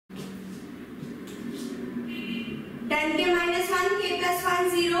10k minus 1, k plus 1,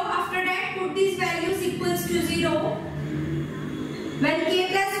 0. After that, put these values equals to 0. When k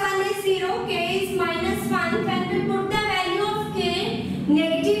plus 1 is 0, k is minus 1. When we put the value of k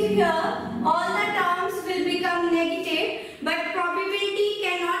negative here, all the terms will become negative. But probability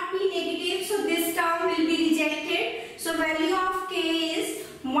cannot be negative, so this term will be rejected. So value of k is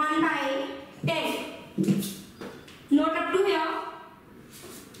 1 by 10. Note up to here.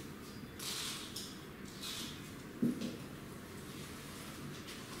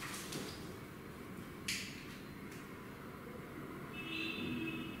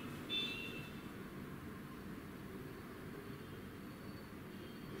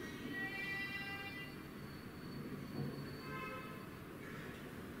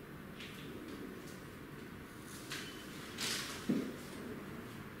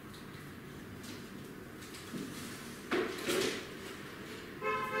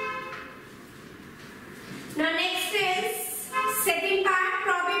 Now next is second part,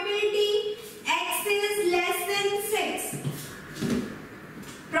 probability x is less than 6.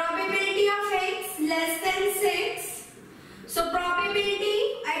 Probability of x less than 6. So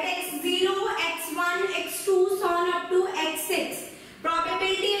probability at x0, x1, x2 so on up to x6.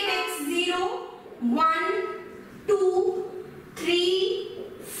 Probability at x0, 1, 2, 3,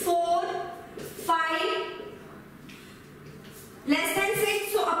 4, 5. Less than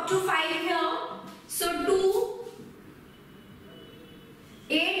 6, so up to 5 here. So 2,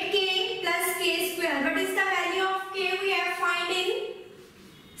 8k plus k square. What is the value of k we have find in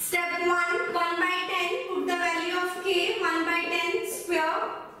step 1? 1 by 10. Put the value of k, 1 by 10 square.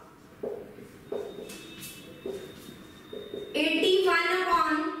 81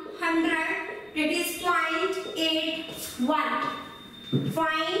 upon 100. That is 0.81.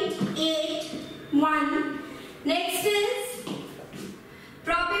 0.81. Next is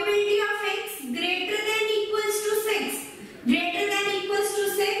probability of x greater than equals to 6. Greater than equals to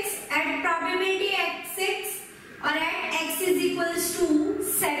 6 at probability at 6 or at x is equals to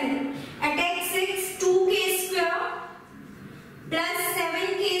 7. At x6, 2k square plus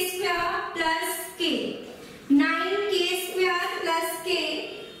 7k square plus k. 9k square plus k.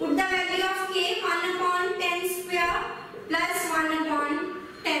 Put the value of k, 1 upon 10 square plus 1 upon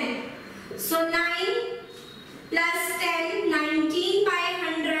 10. So 9 plus 10, 19 by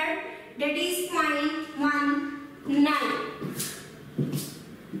 100, that is 0.19.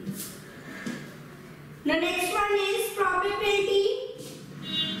 The next one is probability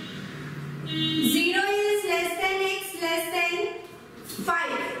 0 is less than x less than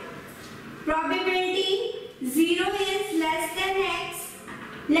 5. Probability 0 is less than x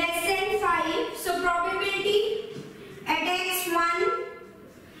less than 5. So probability at x1,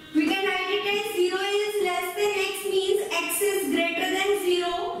 we can write it as 0 is less than x means x is greater than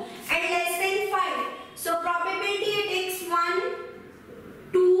 0 and less than 5. So probability at x1,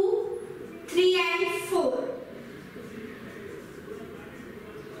 2, 3 and 4.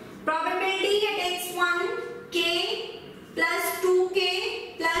 Probability at x1, k plus 2k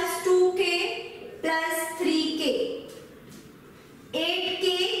plus 2k plus 3k. 8k, k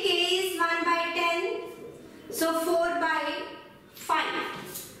is 1 by 10. So 4 by 5.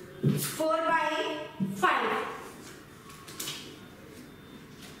 4 by 5.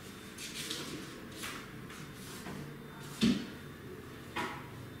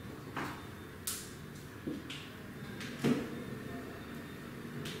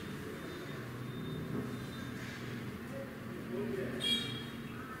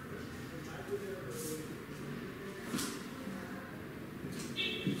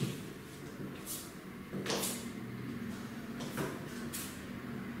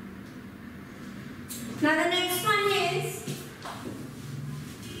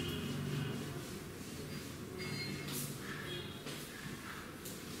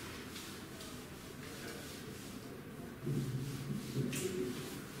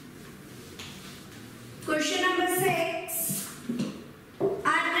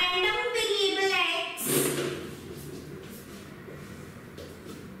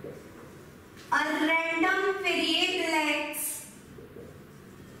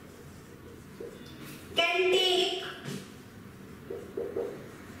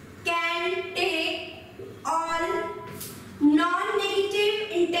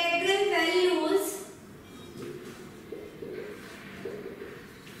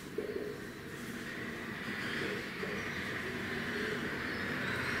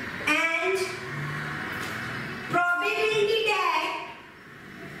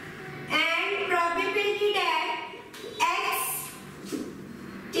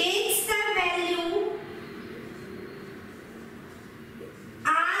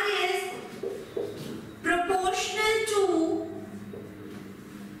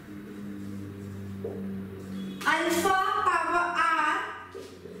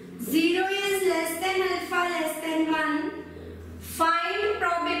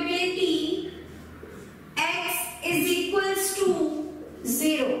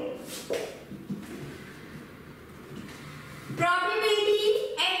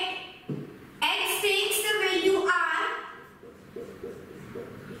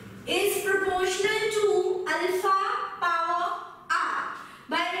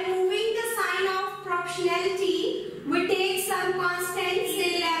 optionality, we take some constant,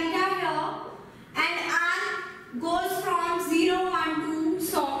 say lambda here, and r goes from 0, 1 to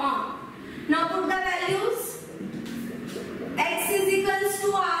so on. Now put the values. X is equals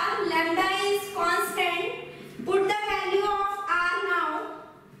to r, lambda is constant. Put the value of r now.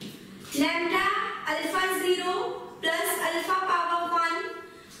 Lambda alpha 0 plus alpha power 1,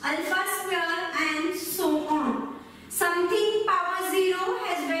 alpha square, and so on. Something power 0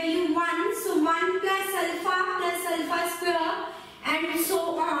 has value 1, so 1 plus alpha square, and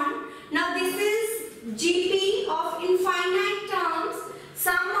so on. Now this is GP of infinite terms.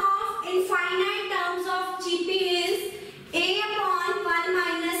 Sum of infinite terms of GP is a upon 1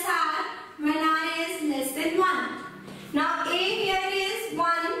 minus r when r is less than 1. Now a here is 1.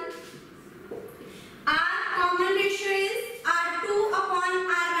 R common ratio is r2 upon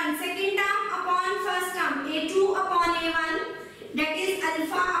r1. Second term upon first term. a2 upon a1. That is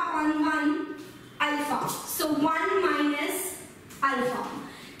alpha upon 1 alpha. So 1 minus alpha.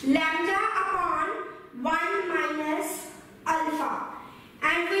 Lambda upon 1 minus alpha.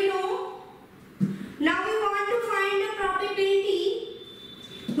 And we know, now we want to find the probability.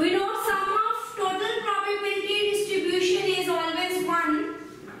 We know sum of total probability distribution is always 1.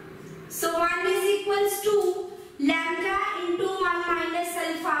 So 1 is equals to lambda into 1 minus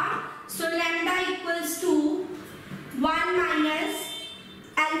alpha. So lambda equals to 1 minus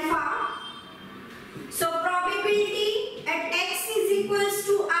alpha. So probability at x is equals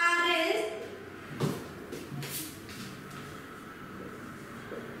to r is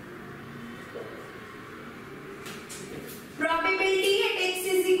probability at x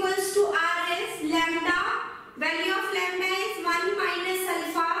is equals to r is lambda. Value of lambda is 1 minus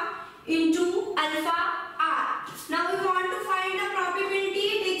alpha into alpha r. Now we want to find the probability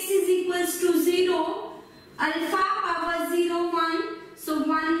at x is equals to 0. Alpha power 0 1. So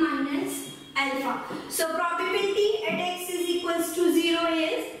 1 minus alpha. So probability at x is equals to 0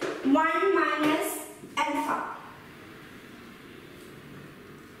 is 1 minus alpha.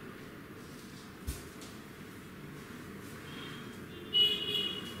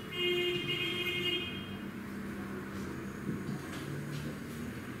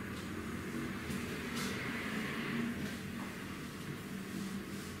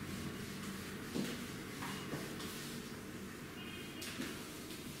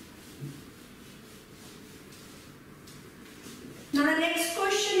 Now the next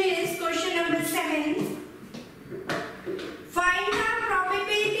question is question number 7. Find the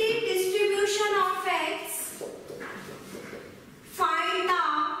probability distribution of x. Find the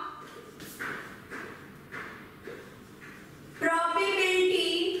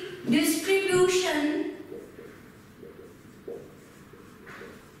probability distribution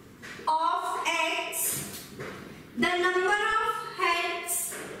of x. The number of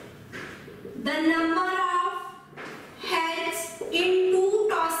heads. The number of heads in 2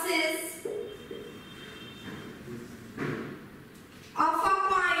 tosses of a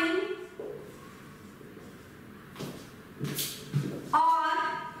coin or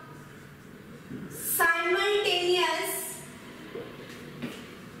simultaneous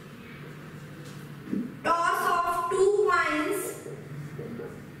toss of 2 coins.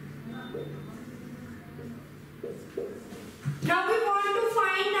 Now we want to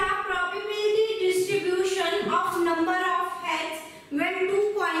find the probability distribution of number of heads when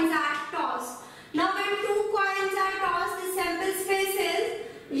 2 coins are tossed. Now when 2 coins are tossed, the sample space is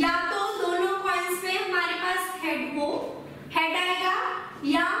या तो दोनों coins में हमारे पास head हो, head आएगा,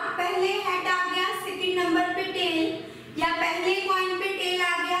 या पहले head आ गया second नंबर पे tail, या पहले coin पे tail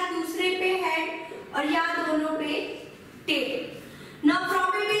आ गया दूसरे पे head, और या दोनों पे tail. Now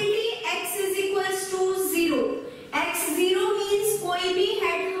probability x is equals to 0. x 0 means कोई भी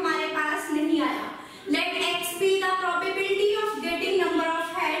head हमारे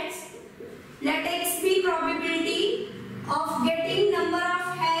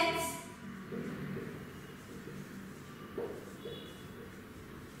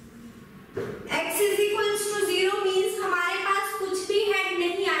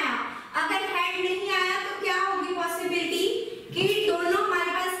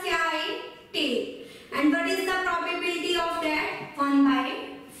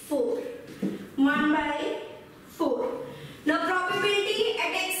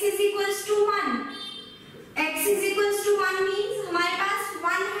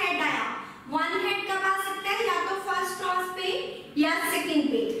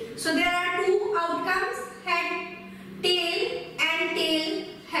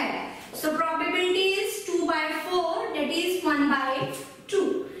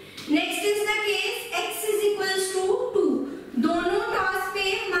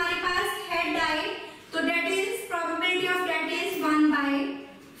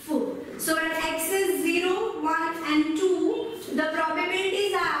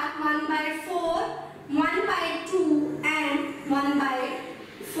by 4, 1 by 2 and 1 by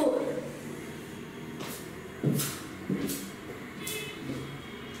 4.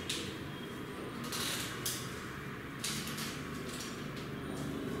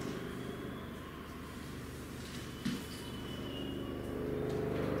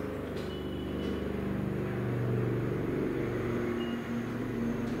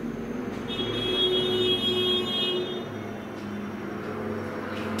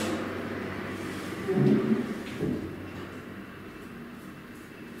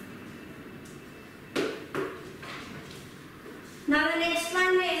 Now the next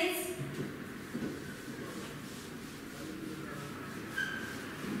one is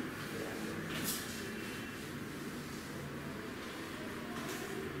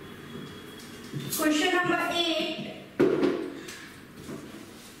question number 8.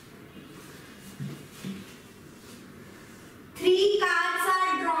 Three cards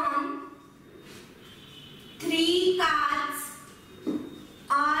are drawn. 3 cards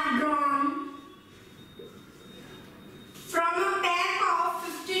are drawn from a pack of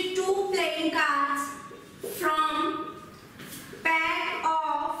 52 playing cards. From pack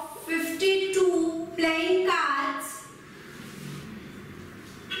of 52 playing cards,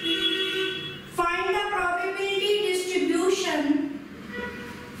 find the probability distribution.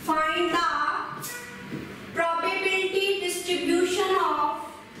 Find the probability distribution of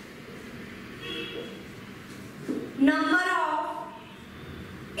number of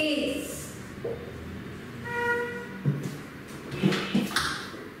A's.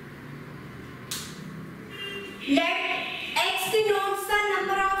 Let X denotes the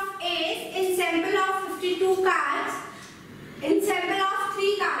number of A's in sample of 52 cards. In sample of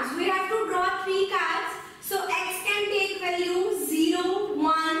 3 cards, we have to draw 3 cards. So X can take value 0,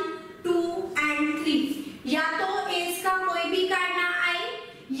 1, 2 and 3. या